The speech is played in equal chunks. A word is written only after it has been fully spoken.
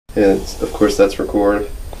And of course that's record.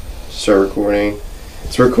 Start recording.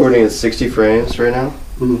 It's recording at 60 frames right now.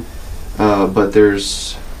 But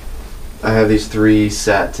I have these 3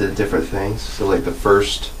 set to different things. So like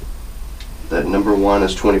that number 1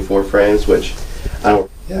 is 24 frames, which I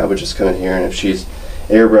would just come in here, and if she's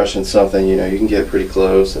airbrushing something, you know, you can get pretty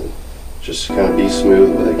close and just kind of be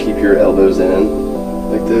smooth with it. Keep your elbows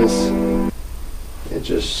in like this. It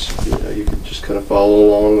just, you know, you can just kind of follow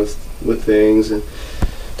along with things, and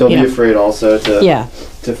don't be afraid also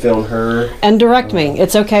to film her. And direct me.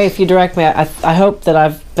 It's okay if you direct me. I hope that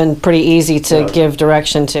I've been pretty easy to give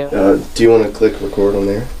direction to. Do you want to click record on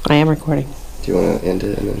there? I am recording. Do you want to end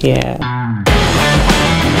it? And then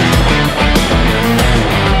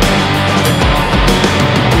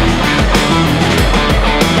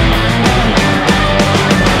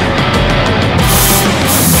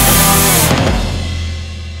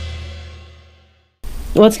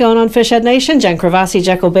What's going on, Fishhead Nation? Jen Cravasi,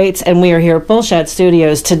 Jekyll Baits, and we are here at BullShad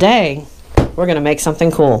Studios. Today, we're going to make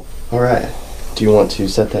something cool. All right. Do you want to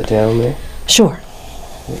set that down there? Sure.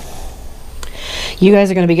 You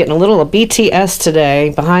guys are going to be getting a little of BTS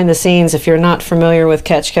today, behind the scenes. If you're not familiar with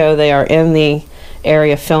CatchCo, they are in the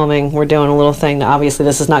area filming. We're doing a little thing. Now, obviously,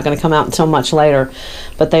 this is not going to come out until much later,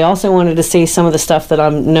 but they also wanted to see some of the stuff that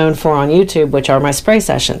I'm known for on YouTube, which are my spray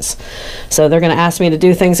sessions. So they're going to ask me to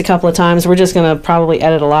do things a couple of times. We're just going to probably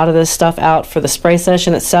edit a lot of this stuff out for the spray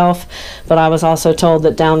session itself, but I was also told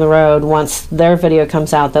that down the road, once their video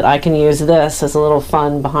comes out, that I can use this as a little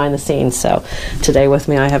fun behind the scenes. So today with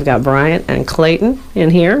me I have got Bryant and Clayton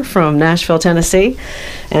in here from Nashville, Tennessee,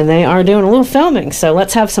 and they are doing a little filming. So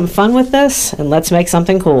let's have some fun with this, and let's make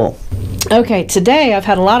something cool. Okay, today I've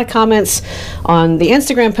had a lot of comments on the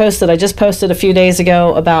Instagram post that I just posted a few days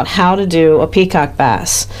ago about how to do a peacock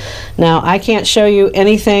bass. Now, I can't show you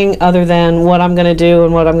anything other than what I'm going to do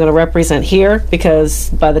and what I'm going to represent here, because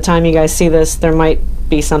by the time you guys see this, there might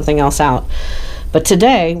be something else out. But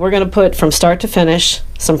today, we're going to put from start to finish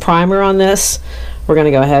some primer on this. We're going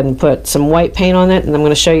to go ahead and put some white paint on it, and I'm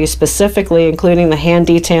going to show you specifically, including the hand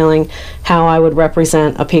detailing, how I would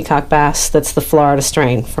represent a peacock bass that's the Florida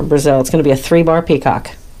strain from Brazil. It's going to be a 3-bar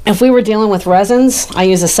peacock. If we were dealing with resins, I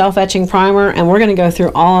use a self-etching primer, and we're going to go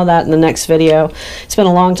through all of that in the next video. It's been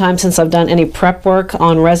a long time since I've done any prep work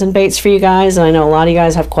on resin baits for you guys, and I know a lot of you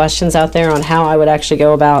guys have questions out there on how I would actually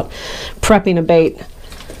go about prepping a bait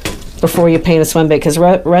before you paint a swim bait, because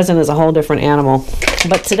resin is a whole different animal.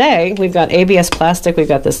 But today we've got ABS plastic. We've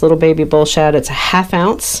got this little baby BullShad. It's a 1/2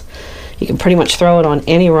 ounce. You can pretty much throw it on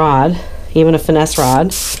any rod, even a finesse rod.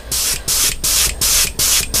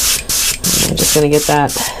 I'm just going to get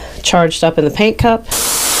that charged up in the paint cup.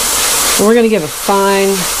 And we're going to give a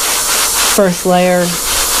fine first layer,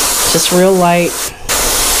 just real light.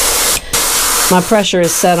 My pressure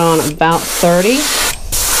is set on about 30.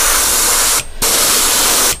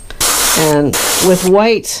 And with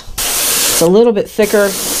white, it's a little bit thicker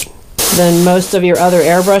than most of your other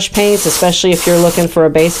airbrush paints, especially if you're looking for a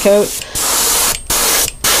base coat.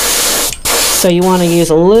 So you want to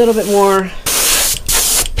use a little bit more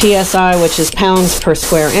PSI, which is pounds per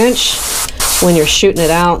square inch, when you're shooting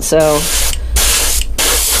it out. So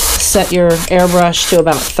set your airbrush to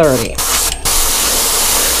about 30.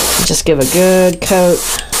 Just give a good coat.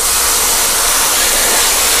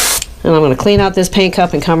 And I'm going to clean out this paint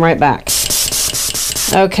cup and come right back.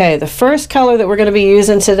 Okay, the first color that we're going to be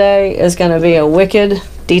using today is going to be a Wicked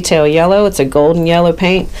Detail Yellow. It's a golden yellow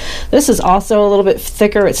paint. This is also a little bit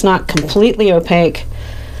thicker. It's not completely opaque,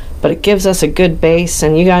 but it gives us a good base.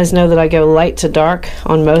 And you guys know that I go light to dark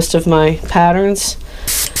on most of my patterns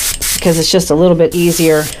because it's just a little bit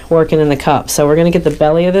easier working in the cup. So we're going to get the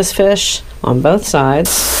belly of this fish on both sides.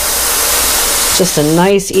 Just a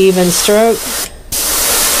nice even stroke.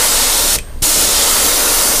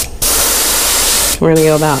 We're going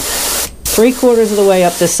to go about 3/4 of the way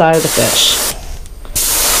up this side of the fish.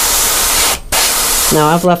 Now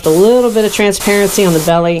I've left a little bit of transparency on the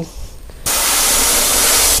belly,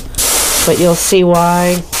 but you'll see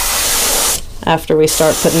why after we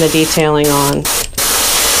start putting the detailing on.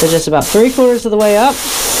 So just about 3/4 of the way up,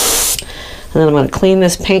 and then I'm going to clean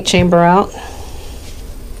this paint chamber out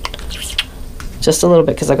just a little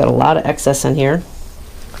bit because I've got a lot of excess in here.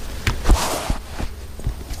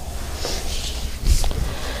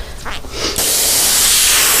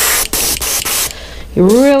 You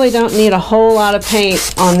really don't need a whole lot of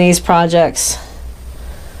paint on these projects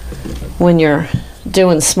when you're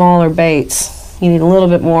doing smaller baits. You need a little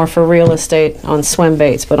bit more for real estate on swim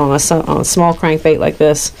baits, but on a small crankbait like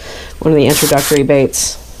this, one of the introductory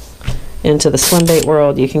baits into the swim bait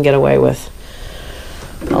world, you can get away with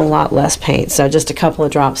a lot less paint. So just a couple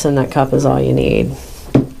of drops in that cup is all you need.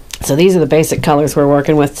 So these are the basic colors we're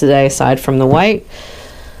working with today, aside from the white.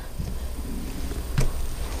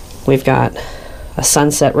 We've got a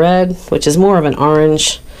sunset red, which is more of an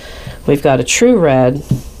orange. We've got a true red.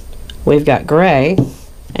 We've got gray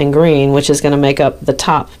and green, which is going to make up the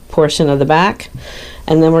top portion of the back.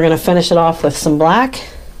 And then we're going to finish it off with some black,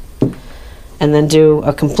 and then do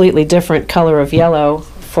a completely different color of yellow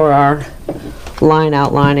for our line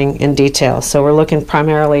outlining and detail. So we're looking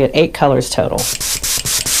primarily at 8 colors total.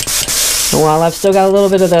 And while I've still got a little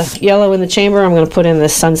bit of the yellow in the chamber, I'm going to put in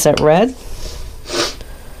this sunset red.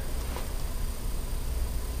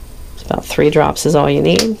 It's about 3 drops is all you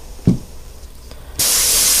need.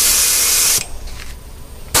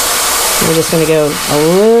 We're just going to go a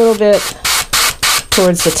little bit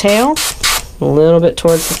towards the tail, a little bit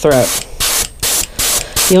towards the throat.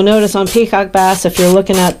 You'll notice on peacock bass, if you're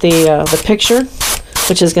looking at the picture,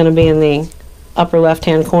 which is going to be in the upper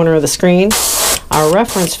left-hand corner of the screen, our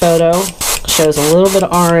reference photo shows a little bit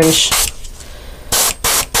of orange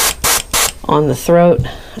on the throat,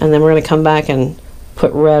 and then we're going to come back and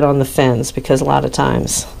put red on the fins, because a lot of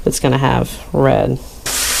times it's going to have red.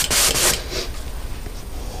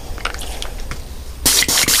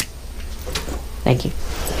 Thank you.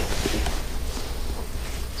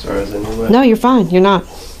 Sorry, I was in your way. No, you're fine. You're not.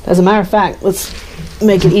 As a matter of fact, let's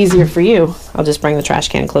make it easier for you. I'll just bring the trash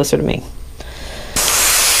can closer to me.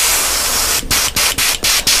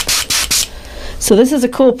 So this is a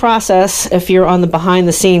cool process if you're on the behind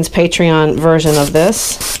the scenes Patreon version of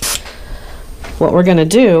this. What we're going to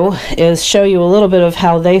do is show you a little bit of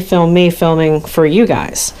how they film me filming for you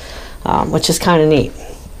guys, which is kind of neat.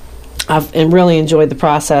 I've really enjoyed the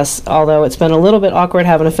process, although it's been a little bit awkward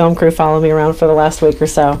having a film crew follow me around for the last week or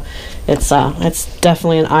so. It's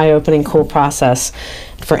definitely an eye-opening, cool process.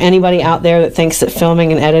 For anybody out there that thinks that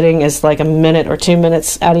filming and editing is like a minute or 2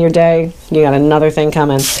 minutes out of your day, you got another thing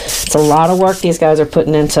coming. It's a lot of work these guys are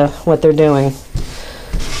putting into what they're doing.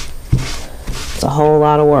 It's a whole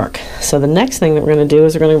lot of work. So the next thing that we're going to do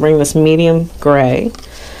is we're going to bring this medium gray,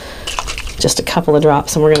 just a couple of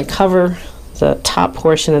drops, and we're going to cover the top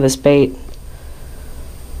portion of this bait.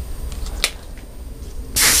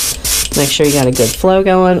 Make sure you got a good flow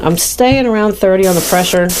going. I'm staying around 30 on the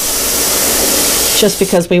pressure just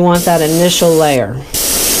because we want that initial layer.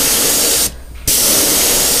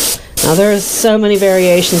 Now there's so many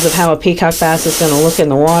variations of how a peacock bass is going to look in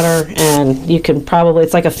the water, and you can probably,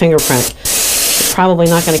 it's like a fingerprint. You're probably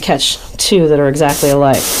not going to catch 2 that are exactly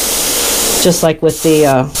alike. Just like with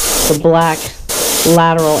the black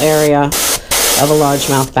lateral area of a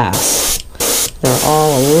largemouth bass. They're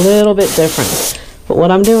all a little bit different. But what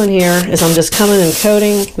I'm doing here is I'm just coming and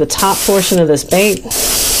coating the top portion of this bait.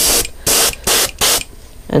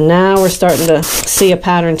 And now we're starting to see a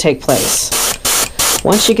pattern take place.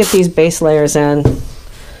 Once you get these base layers in,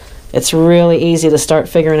 it's really easy to start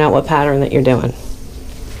figuring out what pattern that you're doing.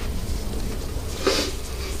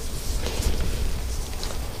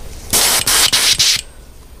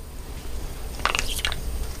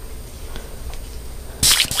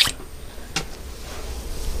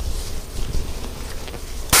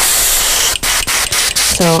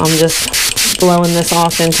 So I'm just blowing this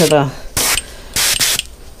off into the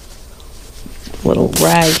little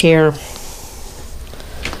rag here.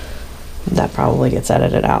 That probably gets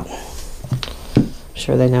edited out. I'm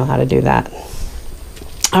sure they know how to do that.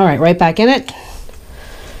 All right, right back in it.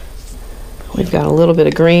 We've got a little bit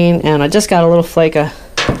of green, and I just got a little flake of,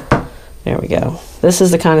 there we go. This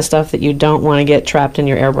is the kind of stuff that you don't want to get trapped in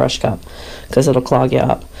your airbrush cup, because it'll clog you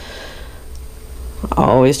up. I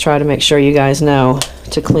always try to make sure you guys know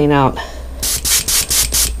to clean out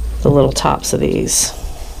the little tops of these.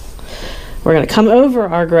 We're going to come over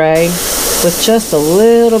our gray with just a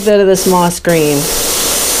little bit of this moss green.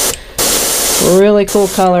 Really cool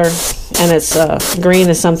color, and it's green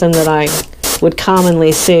is something that I would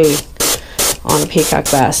commonly see on a peacock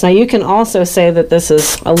bass. Now you can also say that this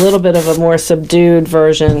is a little bit of a more subdued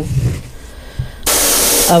version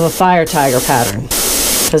of a fire tiger pattern,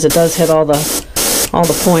 because it does hit all the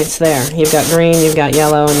points there. You've got green, you've got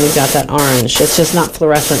yellow, and you've got that orange. It's just not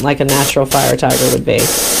fluorescent like a natural fire tiger would be.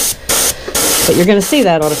 But you're going to see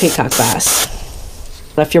that on a peacock bass.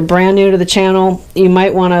 If you're brand new to the channel, you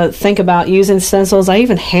might want to think about using stencils. I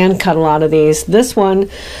even hand cut a lot of these. This one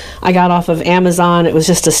I got off of Amazon. It was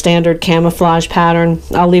just a standard camouflage pattern.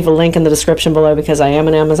 I'll leave a link in the description below because I am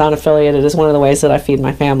an Amazon affiliate. It is one of the ways that I feed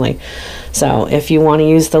my family. So if you want to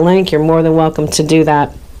use the link, you're more than welcome to do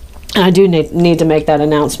that. And I do need to make that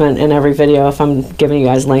announcement in every video if I'm giving you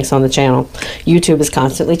guys links on the channel. YouTube is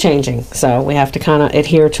constantly changing, so we have to kind of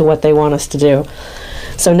adhere to what they want us to do.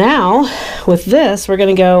 So now, with this, we're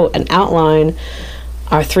going to go and outline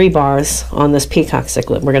our 3 bars on this peacock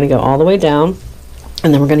ciclet. We're going to go all the way down,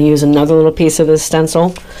 and then we're going to use another little piece of this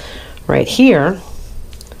stencil right here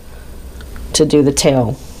to do the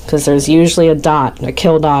tail, because there's usually a dot, a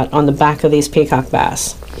kill dot on the back of these peacock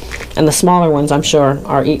bass. And the smaller ones, I'm sure,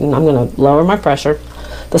 are eaten. I'm going to lower my pressure.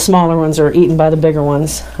 The smaller ones are eaten by the bigger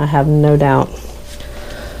ones, I have no doubt.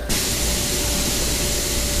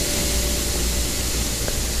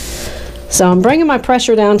 So I'm bringing my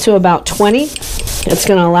pressure down to about 20. It's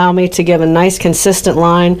going to allow me to give a nice consistent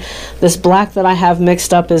line. This black that I have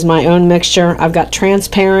mixed up is my own mixture. I've got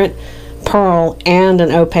transparent, pearl, and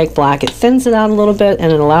an opaque black. It thins it out a little bit,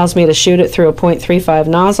 and it allows me to shoot it through a .35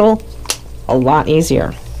 nozzle a lot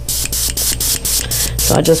easier.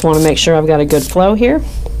 So I just want to make sure I've got a good flow here.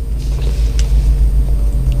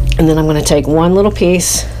 And then I'm going to take one little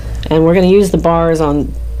piece, and we're going to use the bars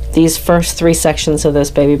on these first 3 sections of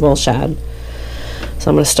this baby BullShad. So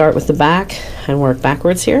I'm going to start with the back and work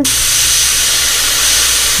backwards here. And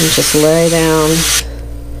just lay down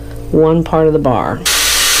one part of the bar. And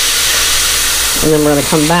then we're going to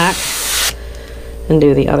come back and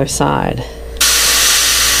do the other side.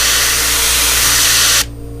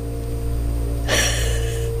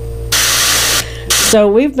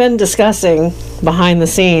 So we've been discussing behind the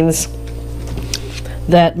scenes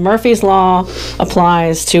that Murphy's Law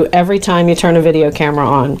applies to every time you turn a video camera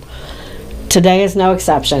on. Today is no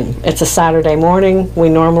exception. It's a Saturday morning. We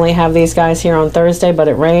normally have these guys here on Thursday, but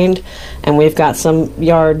it rained, and we've got some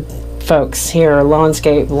yard folks here,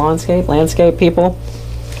 landscape people.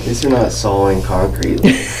 These are not sawing concrete.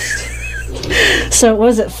 So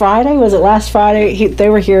was it Friday? Was it last Friday? They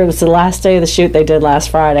were here. It was the last day of the shoot they did last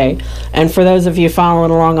Friday. And for those of you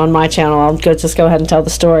following along on my channel, I'll just go ahead and tell the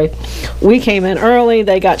story. We came in early.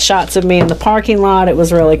 They got shots of me in the parking lot. It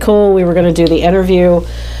was really cool. We were going to do the interview.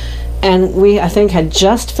 And we, I think, had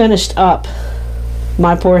just finished up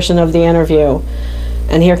my portion of the interview.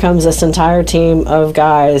 And here comes this entire team of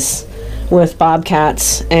guys with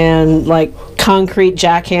bobcats and like concrete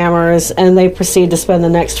jackhammers, and they proceed to spend the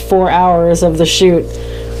next 4 hours of the shoot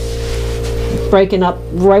breaking up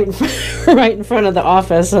right in front of the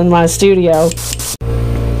office in my studio.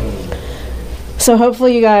 So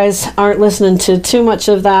hopefully you guys aren't listening to too much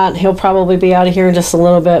of that. He'll probably be out of here in just a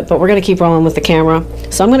little bit, but we're going to keep rolling with the camera.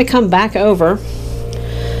 So I'm going to come back over,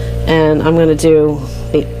 and I'm going to do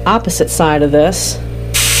the opposite side of this.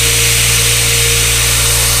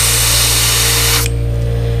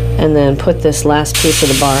 And then put this last piece of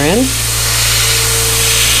the bar in.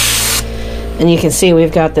 And you can see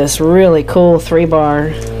we've got this really cool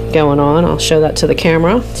 3-bar going on. I'll show that to the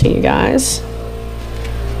camera, to you guys.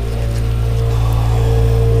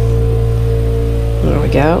 There we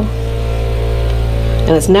go.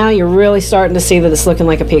 And it's now you're really starting to see that it's looking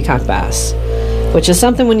like a peacock bass, which is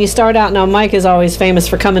something when you start out. Now Mike is always famous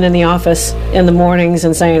for coming in the office in the mornings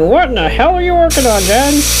and saying, "What in the hell are you working on,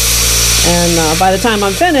 Jen?" And by the time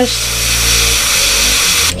I'm finished,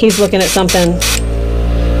 he's looking at something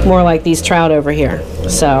more like these trout over here.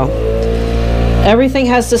 So everything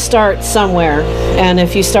has to start somewhere, and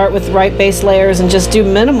if you start with the right base layers and just do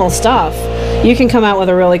minimal stuff, you can come out with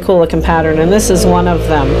a really cool looking pattern, and this is one of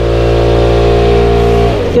them.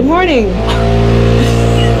 Good morning.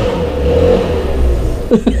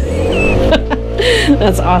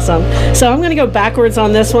 That's awesome. So I'm going to go backwards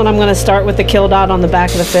on this one. I'm going to start with the kill dot on the back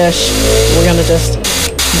of the fish. We're going to just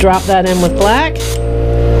drop that in with black.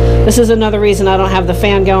 This is another reason I don't have the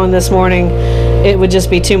fan going this morning. It would just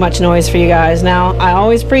be too much noise for you guys. Now, I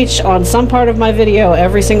always preach on some part of my video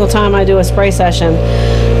every single time I do a spray session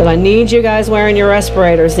that I need you guys wearing your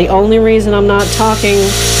respirators. The only reason I'm not talking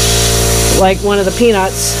like one of the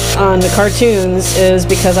peanuts on the cartoons is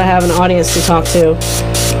because I have an audience to talk to.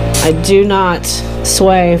 I do not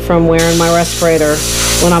sway from wearing my respirator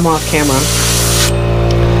when I'm off camera.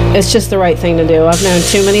 It's just the right thing to do. I've known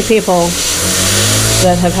too many people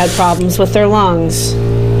that have had problems with their lungs.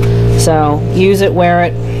 So use it, wear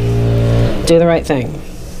it, do the right thing.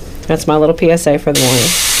 That's my little PSA for the morning.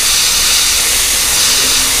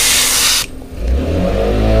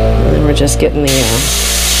 And then we're just getting the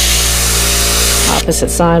opposite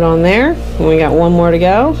side on there. And we got one more to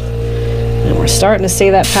go. And we're starting to see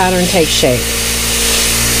that pattern take shape.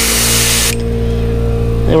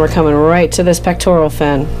 And we're coming right to this pectoral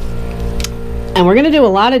fin. And we're going to do a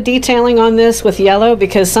lot of detailing on this with yellow,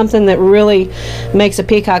 because something that really makes a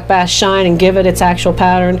peacock bass shine and give it its actual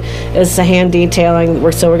pattern is the hand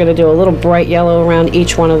detailing. So we're going to do a little bright yellow around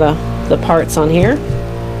each one of the parts on here.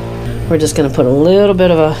 We're just going to put a little bit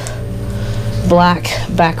of a black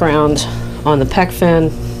background on the pec fin.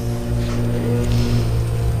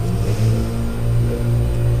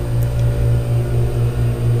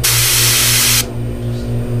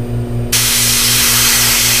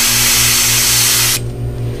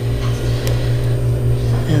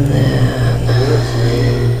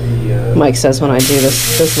 Mike says when I do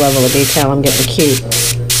this level of detail, I'm getting cute.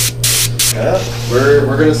 Yeah,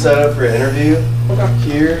 we're gonna set up for an interview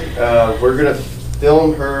here. We're gonna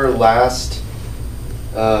film her last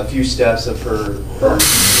few steps of her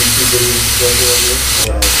YouTube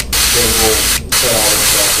video, and then we'll set all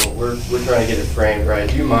this up. But we're trying to get it framed right.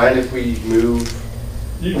 Do you mind if we move?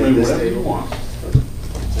 You can move whatever you want. I don't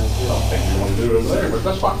think you want to do it over there, but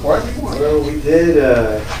that's fine. Whatever you want. Well, we did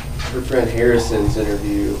her friend Harrison's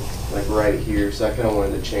interview like right here, so I kind of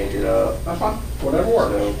wanted to change it up. That's fine. Whatever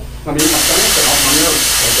works. So, I mean, my friends and off my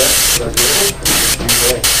nerves.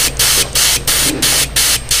 okay.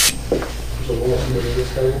 So we'll want to go to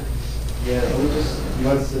this table. Yeah, let me just, you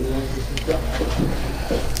want to sit down?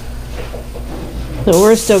 So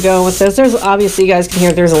we're still going with this. There's obviously, you guys can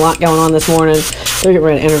hear there's a lot going on this morning. They're getting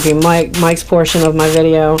ready to interview Mike's portion of my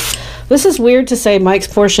video. This is weird to say Mike's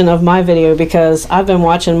portion of my video because I've been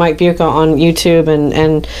watching Mike Buca on YouTube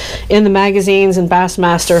and in the magazines and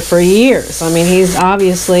Bassmaster for years. I mean, he's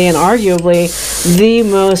obviously and arguably the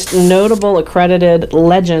most notable accredited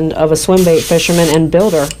legend of a swim bait fisherman and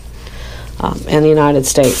builder in the United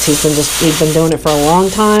States. He's been doing it for a long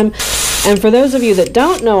time. And for those of you that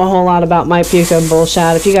don't know a whole lot about Mike Buca and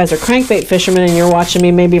BullShad, if you guys are crankbait fishermen and you're watching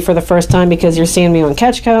me maybe for the first time because you're seeing me on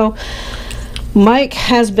CatchCo, Mike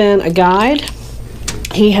has been a guide.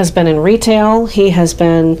 He has been in retail. He has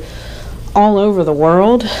been all over the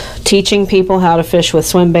world teaching people how to fish with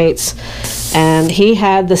swim baits. And he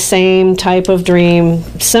had the same type of dream,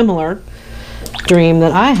 similar dream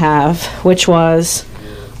that I have, which was,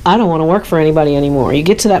 I don't want to work for anybody anymore. You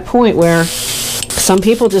get to that point where some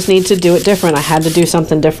people just need to do it different. I had to do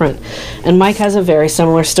something different. And Mike has a very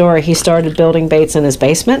similar story. He started building baits in his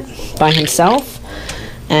basement by himself.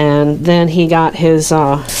 And then he got his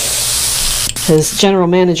general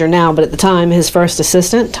manager now, but at the time his first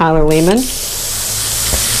assistant, Tyler Lehman,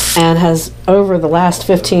 and has over the last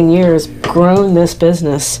 15 years grown this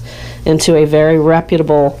business into a very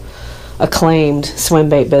reputable, acclaimed swim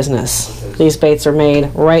bait business. These baits are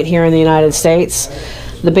made right here in the United States.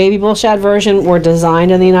 The baby BullShad version were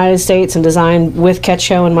designed in the United States and designed with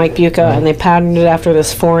CatchCo and Mike Buca, and they patterned it after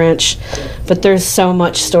this 4-inch. But there's so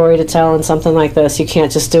much story to tell in something like this. You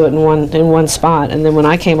can't just do it in one spot. And then when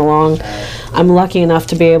I came along, I'm lucky enough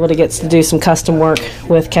to be able to get to do some custom work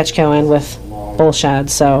with CatchCo and with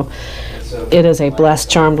BullShad. So it is a blessed,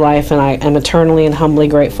 charmed life, and I am eternally and humbly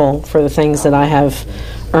grateful for the things that I have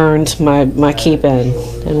earned my keep in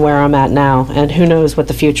and where I'm at now. And who knows what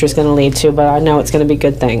the future is going to lead to, but I know it's going to be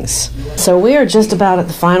good things. So we are just about at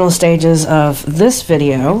the final stages of this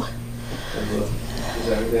video.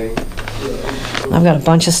 I've got a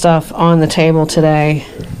bunch of stuff on the table today.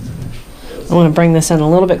 I want to bring this in a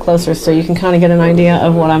little bit closer so you can kind of get an idea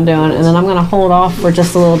of what I'm doing, and then I'm going to hold off for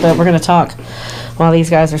just a little bit. We're going to talk while these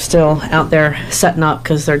guys are still out there setting up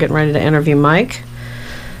because they're getting ready to interview Mike.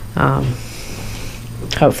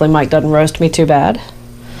 Hopefully Mike doesn't roast me too bad,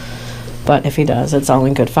 but if he does, it's all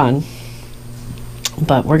in good fun.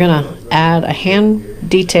 But we're going to add a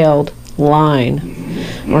hand-detailed line.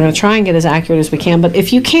 We're going to try and get as accurate as we can, but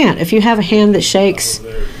if you can't, if you have a hand that shakes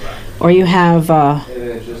or you have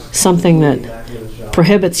something that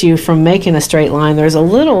prohibits you from making a straight line, there's a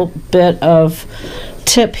little bit of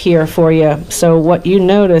tip here for you. So what you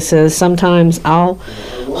notice is sometimes I'll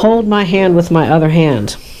hold my hand with my other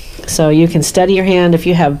hand. So you can steady your hand. If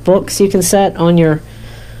you have books you can set on your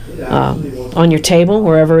table,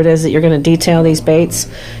 wherever it is that you're going to detail these baits,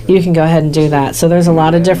 you can go ahead and do that. So there's a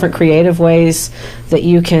lot of different creative ways that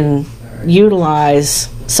you can utilize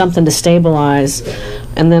something to stabilize.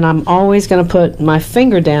 And then I'm always going to put my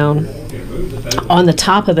finger down on the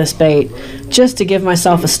top of this bait just to give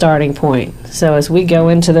myself a starting point. So as we go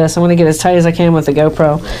into this, I want to get as tight as I can with the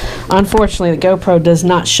GoPro. Unfortunately, the GoPro does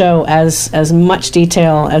not show as much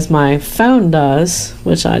detail as my phone does,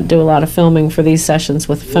 which I do a lot of filming for these sessions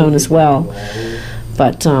with the phone as well.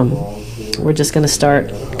 But we're just going to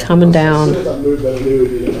start coming down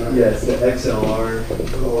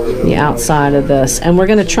the outside of this. And we're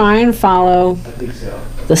going to try and follow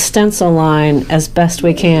the stencil line as best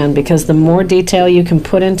we can, because the more detail you can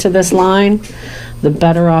put into this line, the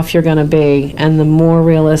better off you're going to be, and the more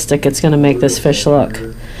realistic it's going to make this fish look.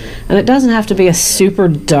 And it doesn't have to be a super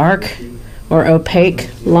dark or opaque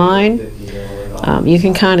line. You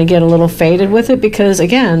can kind of get a little faded with it because,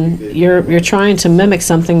 again, you're trying to mimic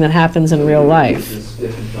something that happens in real life.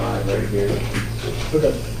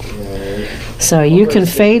 So you can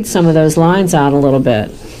fade some of those lines out a little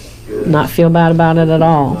bit. Not feel bad about it at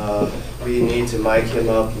all. We need to mic him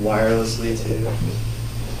up wirelessly too.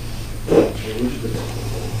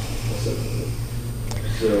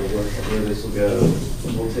 So where this will go,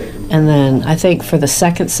 we'll take them. And then I think for the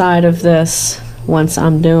second side of this, once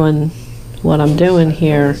I'm doing what I'm doing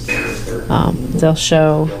here, they'll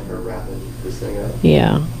show.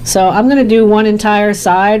 Yeah. So I'm going to do one entire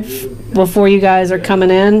side before you guys are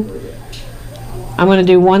coming in. I'm going to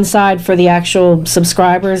do one side for the actual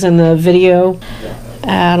subscribers and the video.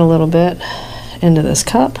 Add a little bit into this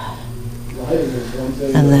cup.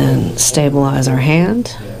 And then stabilize our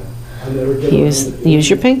hand. Use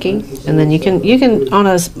your pinky, and then you can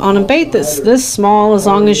on a bait that's this small, as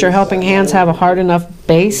long as your helping hands have a hard enough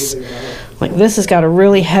base. Like this has got a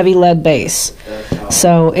really heavy lead base,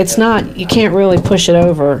 so it's not, you can't really push it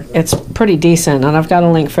over. It's pretty decent, and I've got a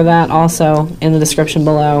link for that also in the description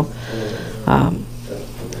below.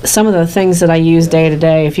 Some of the things that I use day to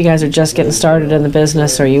day, if you guys are just getting started in the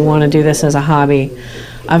business or you want to do this as a hobby,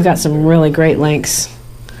 I've got some really great links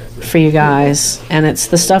for you guys, and it's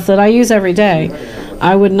the stuff that I use every day.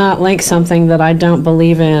 I would not link something that I don't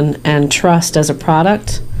believe in and trust as a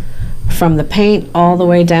product, from the paint all the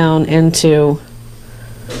way down into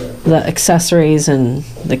the accessories and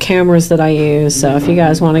the cameras that I use. So if you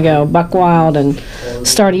guys want to go buck wild and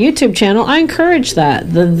start a YouTube channel, I encourage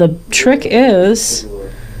that. The trick is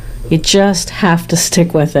you just have to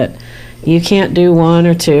stick with it. You can't do 1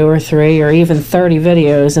 or 2 or 3 or even 30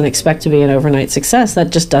 videos and expect to be an overnight success.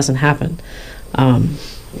 That just doesn't happen.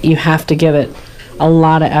 You have to give it a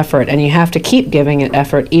lot of effort, and you have to keep giving it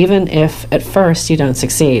effort even if at first you don't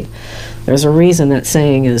succeed. There's a reason that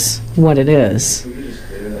saying is what it is.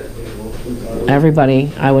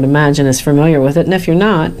 Everybody, I would imagine, is familiar with it, and if you're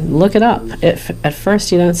not, look it up. If at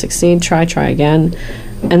first you don't succeed, try again,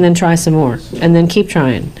 and then try some more, and then keep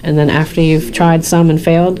trying, and then after you've tried some and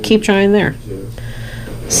failed, keep trying there.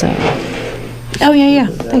 So, oh yeah,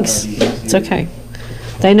 thanks. It's okay.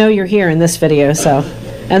 They know you're here in this video, so,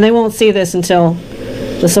 and they won't see this until,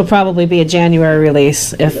 this will probably be a January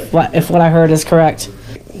release, if what I heard is correct.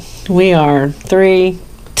 We are 3,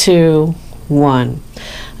 2, 1.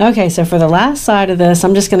 Okay, so for the last side of this,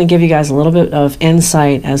 I'm just going to give you guys a little bit of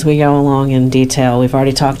insight as we go along in detail. We've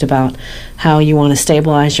already talked about how you want to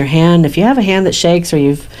stabilize your hand. If you have a hand that shakes or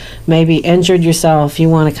you've maybe injured yourself, you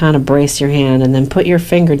want to kind of brace your hand and then put your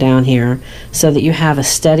finger down here so that you have a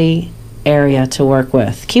steady area to work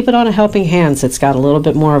with. Keep it on a helping hand so it's got a little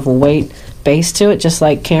bit more of a weight base to it, just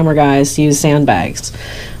like camera guys use sandbags.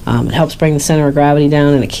 It helps bring the center of gravity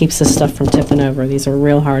down, and it keeps this stuff from tipping over. These are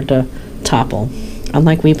real hard to topple,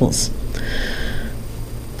 unlike Weebles.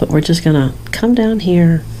 But we're just gonna come down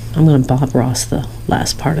here. I'm gonna Bob Ross the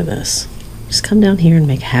last part of this. Just come down here and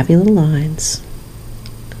make happy little lines.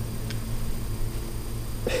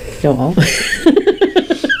 Go all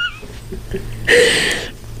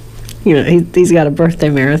you know, he's got a birthday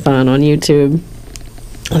marathon on YouTube,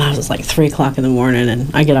 and I was like 3 o'clock in the morning,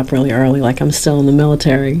 and I get up really early like I'm still in the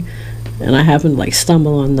military, and I happened to like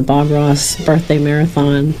stumble on the Bob Ross birthday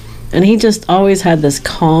marathon. And he just always had this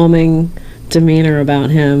calming demeanor about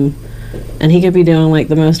him. And he could be doing like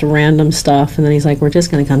the most random stuff. And then he's like, we're just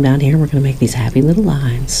going to come down here. We're going to make these happy little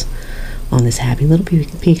lines on this happy little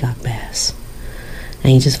peacock bass.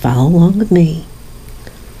 And you just follow along with me.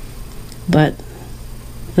 But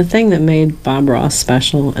the thing that made Bob Ross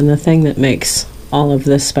special, and the thing that makes all of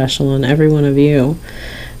this special and every one of you,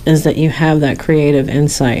 is that you have that creative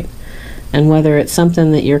insight. And whether it's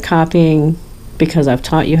something that you're copying because I've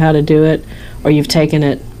taught you how to do it, or you've taken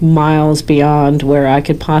it miles beyond where I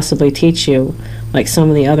could possibly teach you, like some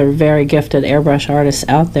of the other very gifted airbrush artists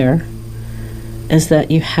out there, is that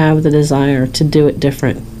you have the desire to do it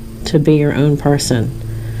different, to be your own person.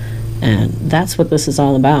 And that's what this is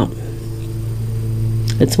all about.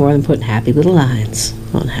 It's more than putting happy little lines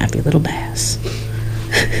on happy little bass.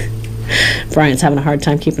 Brian's having a hard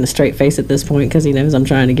time keeping a straight face at this point because he knows I'm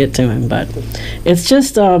trying to get to him, but it's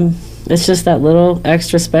just that little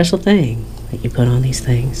extra special thing that you put on these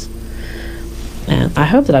things. And I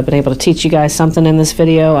hope that I've been able to teach you guys something in this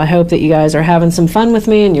video. I hope that you guys are having some fun with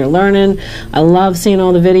me and you're learning. I love seeing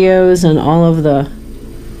all the videos and all of the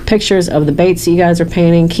pictures of the baits that you guys are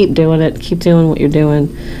painting. Keep doing it. Keep doing what you're doing.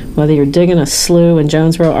 Whether you're digging a slough in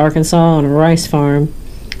Jonesboro, Arkansas on a rice farm,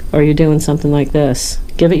 or you're doing something like this,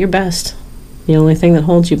 give it your best. The only thing that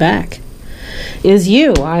holds you back is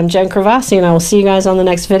you. I'm Jen Cravassi, and I will see you guys on the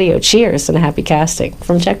next video. Cheers and happy casting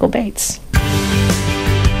from Jekyll Baits.